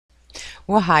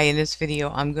Well, hi, in this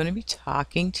video, I'm going to be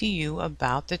talking to you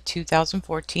about the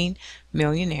 2014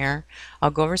 Millionaire. I'll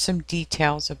go over some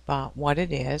details about what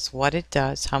it is, what it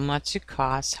does, how much it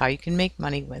costs, how you can make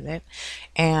money with it.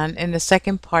 And in the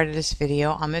second part of this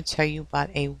video, I'm going to tell you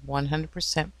about a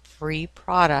 100% free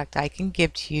product I can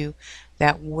give to you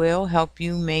that will help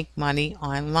you make money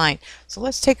online. So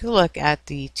let's take a look at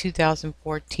the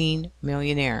 2014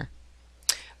 Millionaire.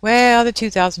 Well, the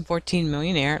 2014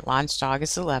 Millionaire launched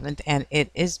August 11th, and it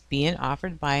is being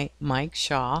offered by Mike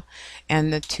Shah.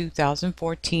 And the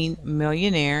 2014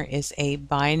 Millionaire is a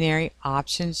binary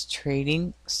options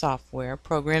trading software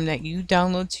program that you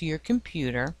download to your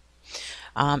computer.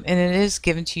 And it is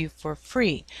given to you for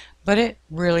free, but it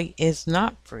really is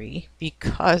not free,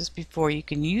 because before you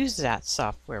can use that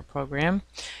software program,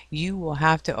 you will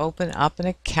have to open up an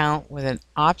account with an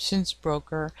options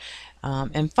broker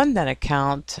and fund that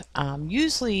account,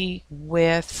 usually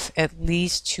with at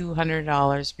least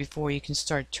 $200 before you can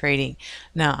start trading.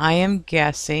 Now, I am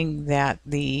guessing that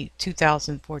the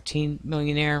 2014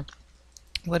 Millionaire,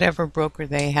 whatever broker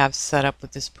they have set up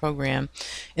with this program,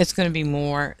 it's going to be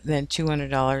more than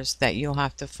 $200 that you'll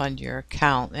have to fund your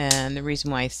account. And the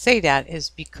reason why I say that is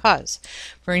because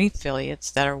for any affiliates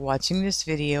that are watching this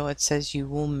video, it says you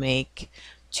will make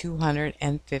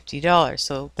 $250.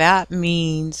 So that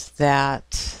means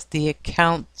that the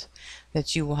account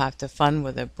that you will have to fund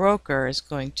with a broker is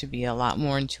going to be a lot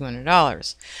more than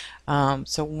 $200.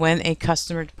 So when a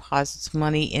customer deposits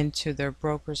money into their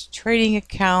broker's trading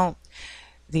account,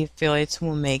 the affiliates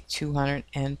will make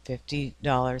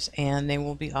 $250, and they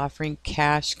will be offering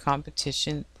cash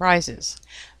competition prizes.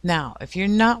 Now, if you're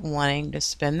not wanting to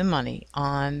spend the money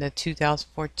on the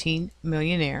 2014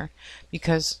 Millionaire,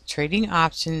 because trading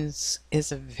options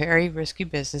is a very risky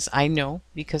business, I know,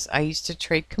 because I used to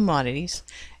trade commodities,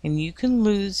 and you can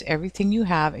lose everything you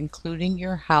have, including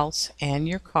your house and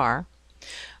your car.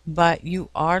 But you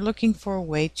are looking for a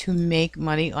way to make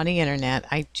money on the internet,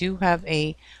 I do have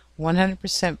a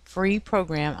 100% free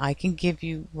program I can give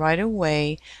you right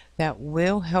away that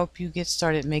will help you get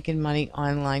started making money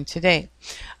online today.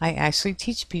 I actually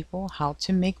teach people how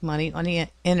to make money on the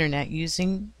internet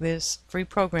using this free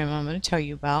program I'm going to tell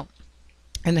you about,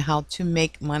 and how to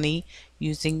make money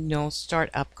using no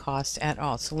startup cost at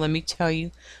all. So let me tell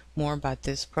you more about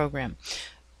this program.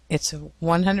 It's a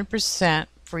 100%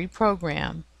 free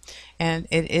program, and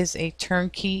it is a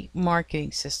turnkey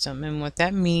marketing system. And what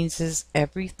that means is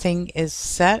everything is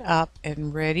set up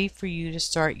and ready for you to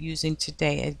start using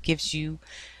today. It gives you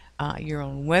your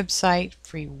own website,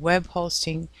 free web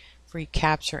hosting, free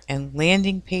capture and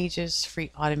landing pages,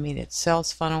 free automated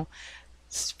sales funnel,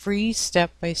 free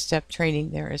step-by-step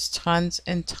training. There is tons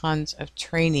and tons of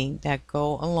training that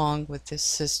go along with this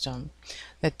system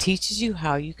that teaches you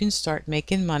how you can start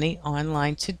making money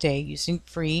online today using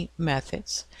free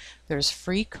methods. There's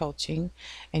free coaching,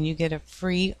 and you get a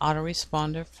free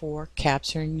autoresponder for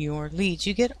capturing your leads.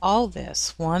 You get all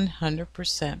this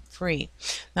 100% free.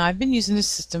 Now, I've been using this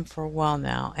system for a while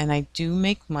now, and I do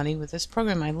make money with this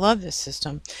program. I love this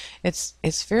system.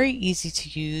 It's very easy to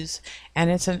use,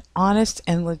 and it's an honest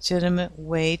and legitimate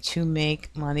way to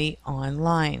make money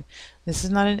online. This is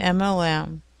not an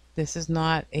MLM. This is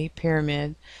not a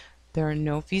pyramid. There are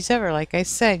no fees ever. Like I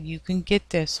said, you can get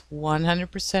this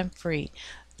 100% free.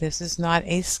 This is not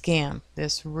a scam.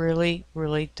 This really,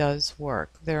 really does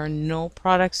work. There are no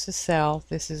products to sell.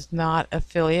 This is not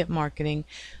affiliate marketing.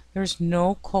 There's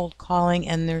no cold calling,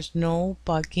 and there's no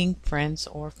bugging friends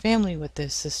or family with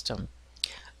this system.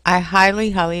 I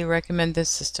highly, highly recommend this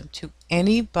system to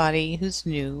anybody who's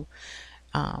new,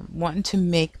 wanting to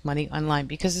make money online,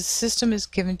 because the system is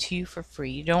given to you for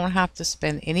free. You don't have to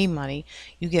spend any money.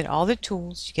 You get all the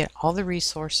tools, you get all the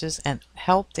resources and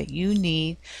help that you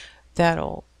need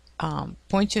that'll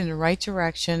point you in the right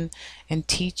direction and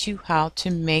teach you how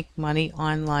to make money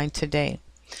online today.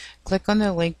 Click on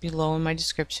the link below in my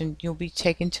description. You'll be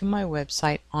taken to my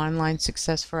website,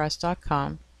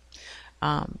 onlinesuccessforus.com.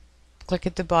 Click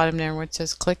at the bottom there where it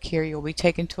says click here. You'll be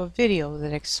taken to a video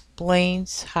that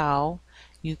explains how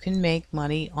you can make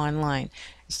money online.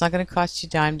 It's not going to cost you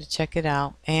a dime to check it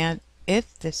out. And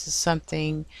if this is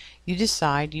something you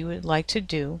decide you would like to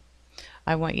do,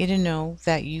 I want you to know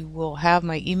that you will have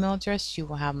my email address, you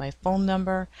will have my phone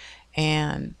number,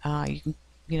 and you can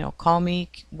call me.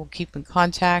 We'll keep in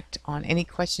contact on any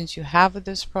questions you have with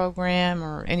this program,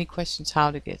 or any questions how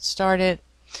to get started.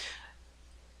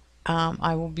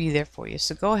 I will be there for you.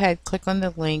 So go ahead, click on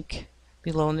the link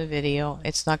below in the video.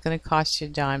 It's not going to cost you a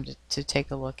dime to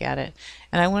take a look at it.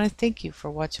 And I want to thank you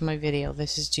for watching my video.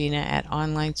 This is Gina at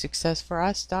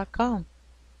onlinesuccessforus.com.